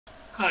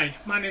Hi,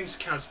 my name is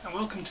Kaz and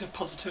welcome to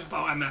Positive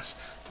About MS,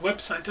 the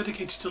website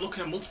dedicated to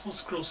looking at multiple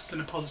sclerosis in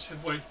a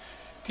positive way.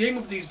 The aim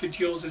of these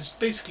videos is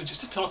basically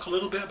just to talk a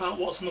little bit about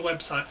what's on the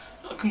website,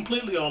 not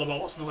completely all about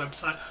what's on the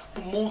website,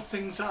 but more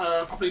things that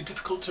are probably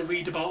difficult to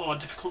read about or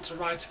difficult to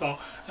write about,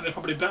 and they're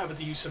probably better with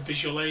the use of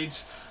visual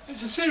aids.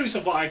 It's a series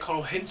of what I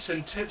call hints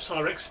and tips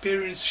or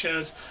experience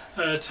shares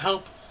to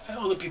help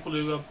other people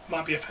who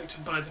might be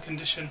affected by the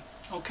condition.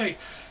 Okay,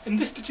 in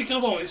this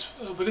particular one,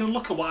 we're going to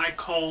look at what I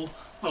call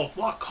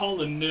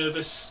the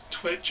nervous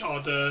twitch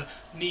or the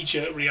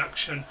knee-jerk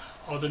reaction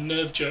or the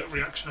nerve jerk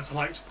reaction, as I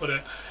like to put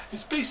it.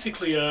 It's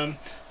basically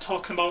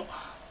talking about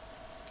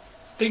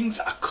things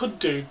that I could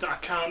do that I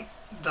can't.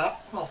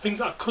 Things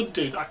that I could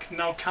do that I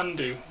now can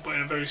do, but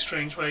in a very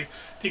strange way.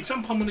 The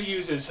example I'm going to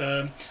use is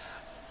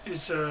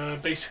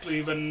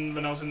basically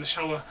when I was in the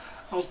shower.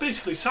 I was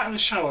basically sat in the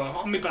shower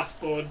on my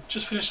bathboard,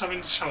 just finished having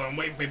the shower and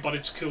waiting for my body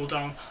to cool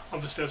down.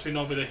 Obviously, as we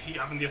know, with the heat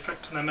having the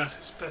effect on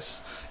MS, it's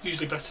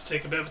usually best to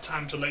take a bit of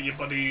time to let your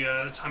body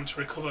time to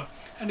recover.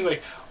 Anyway,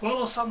 while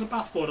I was sat on the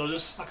bathboard, I was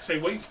just, like I say,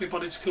 waiting for my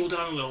body to cool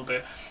down a little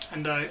bit,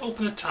 and I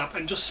opened the tap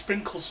and just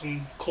sprinkled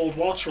some cold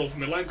water over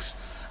my legs.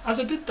 As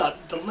I did that,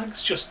 the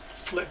legs just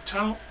flipped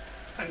out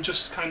and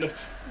just kind of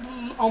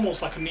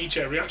almost like a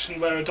knee-jerk reaction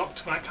where a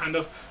doctor might kind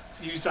of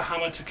use a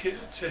hammer to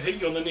hit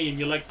you on the knee and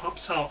your leg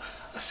pops out.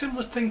 A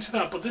similar thing to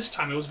that, but this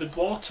time it was with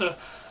water.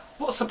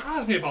 What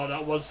surprised me about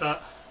that was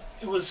that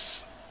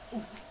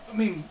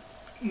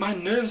my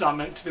nerves aren't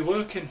meant to be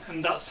working,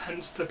 and that's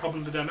hence the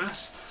problem with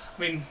MS.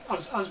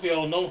 As we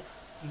all know,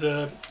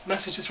 the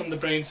messages from the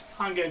brains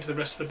aren't getting to the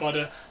rest of the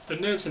body. The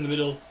nerves in the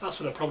middle, that's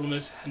where the problem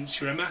is,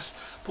 hence your MS.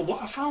 But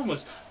what I found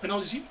was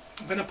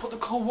when I put the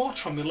cold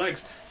water on my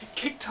legs, it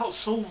kicked out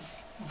so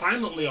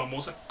violently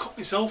almost. I cut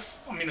my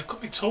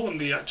toe on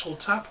the actual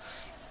tap,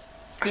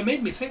 and it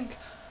made me think,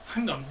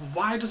 hang on,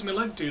 why does my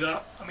leg do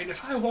that?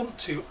 If I want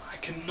to, I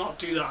cannot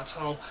do that at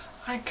all.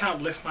 I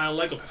can't lift my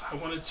leg up if I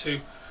wanted to,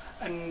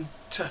 and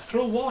to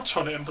throw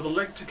water on it and for the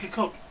leg to kick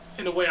up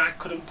in a way I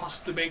couldn't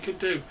possibly make it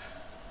do,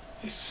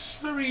 it's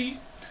very,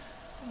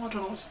 I don't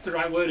know what the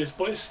right word is,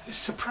 but it's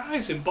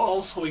surprising but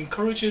also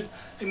encouraging.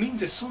 It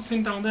means there's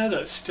something down there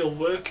that's still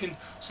working,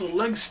 so the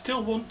legs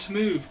still want to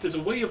move. There's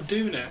a way of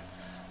doing it.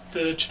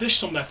 The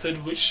traditional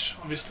method, which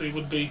obviously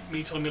would be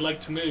me telling my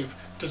leg to move,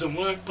 doesn't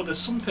work, but there's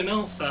something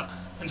else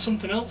and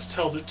something else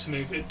tells it to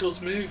move. It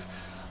does move.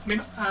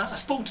 I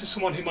spoke to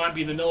someone who might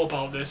be in the know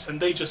about this, and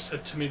they just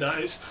said to me that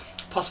it's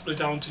possibly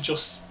down to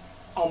just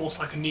almost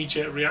like a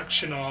knee-jerk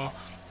reaction or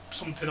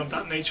something of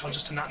that nature, or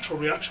just a natural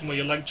reaction where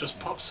your leg just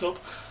pops up.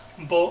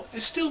 But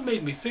it still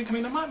made me think, I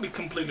might be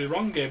completely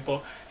wrong here,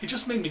 but it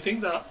just made me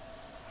think that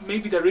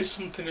maybe there is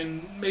something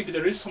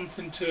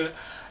to it,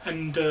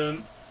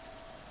 and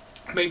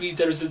maybe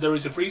there is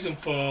a reason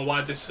for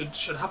why this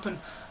should happen.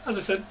 As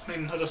I've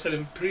said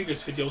in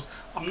previous videos,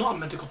 I'm not a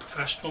medical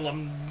professional,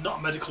 I'm not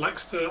a medical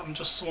expert, I'm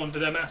just someone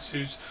with MS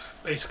who's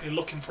basically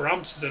looking for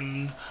answers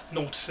and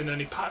noticing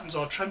any patterns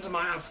or trends I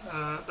might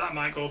have that I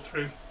might go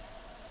through.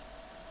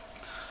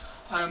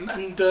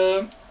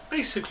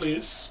 Basically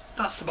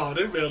that's about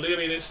it really.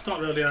 It's not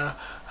really a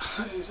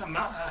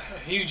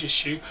huge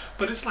issue,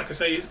 but it's like I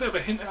say, it's a bit of a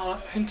hint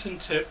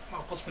and tip,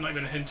 well, possibly not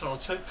even a hint or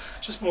tip,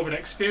 just more of an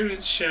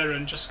experience share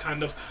and just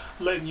kind of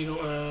letting you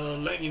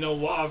know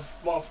what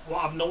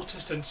I've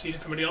noticed and seeing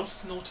if anybody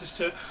else has noticed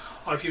it,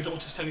 or if you've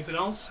noticed anything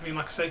else.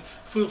 Like I say,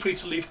 feel free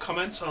to leave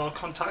comments or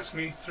contact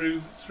me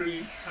through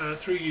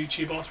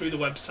YouTube or through the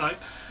website,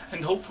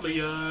 and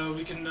hopefully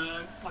we can,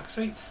 like I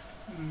say,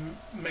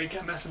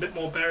 make MS a bit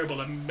more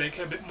bearable and make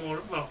it a bit more,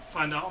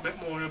 find out a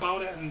bit more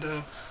about it,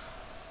 and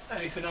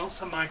anything else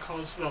that might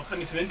cause,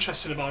 anything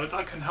interesting about it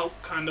that can help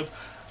kind of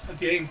at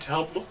the aim to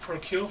help look for a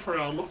cure for it,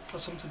 or look for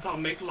something that'll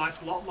make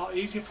life a lot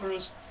easier for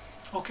us.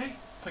 Okay,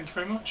 thank you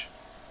very much.